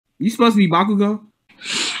You supposed to be Bakugo?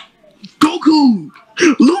 Goku!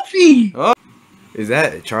 Luffy! Oh. Is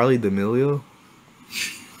that Charlie D'Amelio?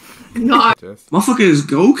 No. Motherfucker is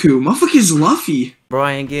Goku. Motherfucker is Luffy. Bro,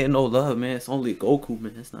 I ain't getting no love, man. It's only Goku,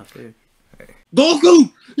 man. That's not fair.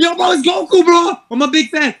 Goku! Yo, bro, it's Goku, bro! I'm a big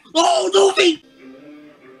fan. Oh, Luffy!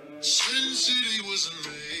 Sin City was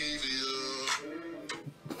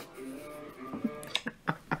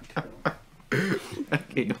I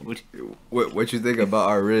can't hold you. What you think about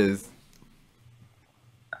our Riz?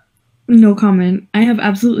 No comment. I have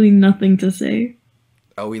absolutely nothing to say.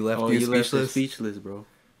 Oh, we left Oh, you you left speechless? us speechless, bro.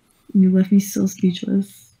 You left me so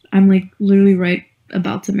speechless. I'm like literally right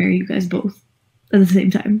about to marry you guys both at the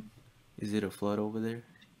same time. Is it a flood over there?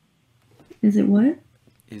 Is it what?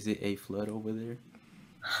 Is it a flood over there?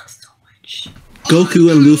 So much.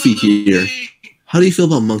 Goku and Luffy here. How do you feel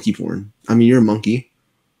about monkey porn? I mean, you're a monkey.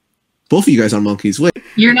 Both of you guys are monkeys. Wait.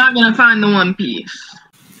 You're not gonna find the One Piece.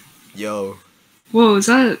 Yo. Whoa, is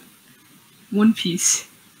that One Piece?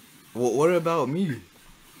 What about me?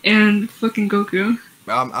 And fucking Goku.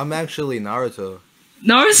 I'm actually Naruto.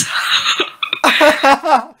 Naruto?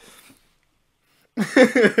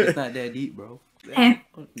 It's not that deep, bro. Hey.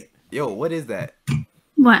 Yo, what is that?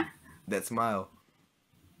 What? That smile.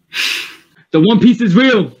 The One Piece is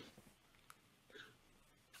real.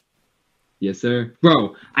 Yes, sir.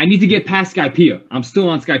 Bro, I need to get past Skypiea. I'm still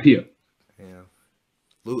on Skypiea. Yeah.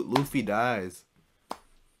 Luffy dies.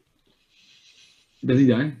 Does he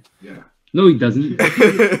die? Yeah. No, he doesn't.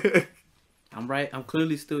 I'm right. I'm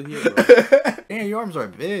clearly still here, bro. Damn, your arms are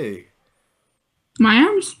big. My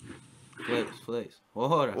arms? Flex. Oh,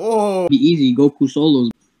 hold on. Whoa. Be easy, Goku solos.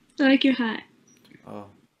 I like your hat. Oh,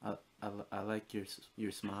 I like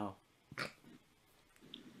your smile.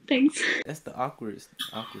 Thanks. That's the awkward.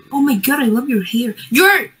 Oh my god, I love your hair.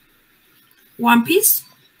 You're One Piece?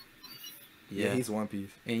 Yeah, he's One Piece.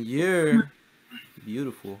 And you're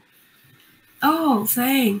beautiful. Oh,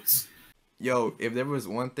 thanks. Yo, if there was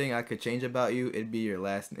one thing I could change about you, it'd be your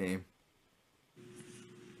last name.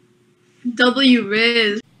 W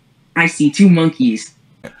Riz. I see two monkeys.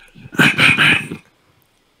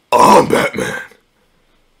 I'm Batman.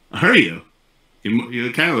 I heard you.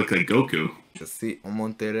 You kind of look like Goku. Sí, un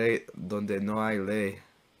Monterrey donde no hay ley.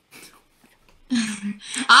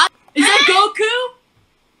 Is that Goku?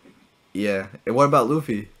 Yeah. And what about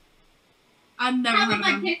Luffy? I've never heard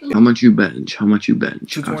of him. How much you bench? How much you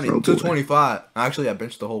bench? 220, 225. Actually, I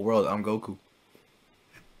benched the whole world. I'm Goku.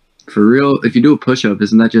 For real, if you do a push-up,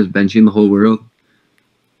 isn't that just benching the whole world?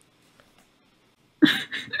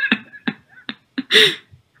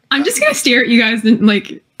 I'm just gonna stare at you guys and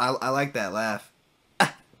like. I like that laugh.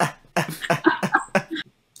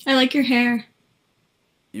 I like your hair.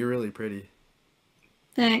 You're really pretty.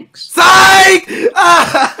 Thanks. Psych!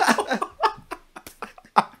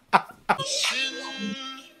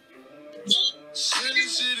 Sin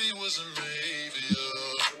City was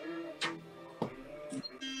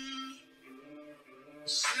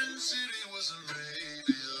Sin City was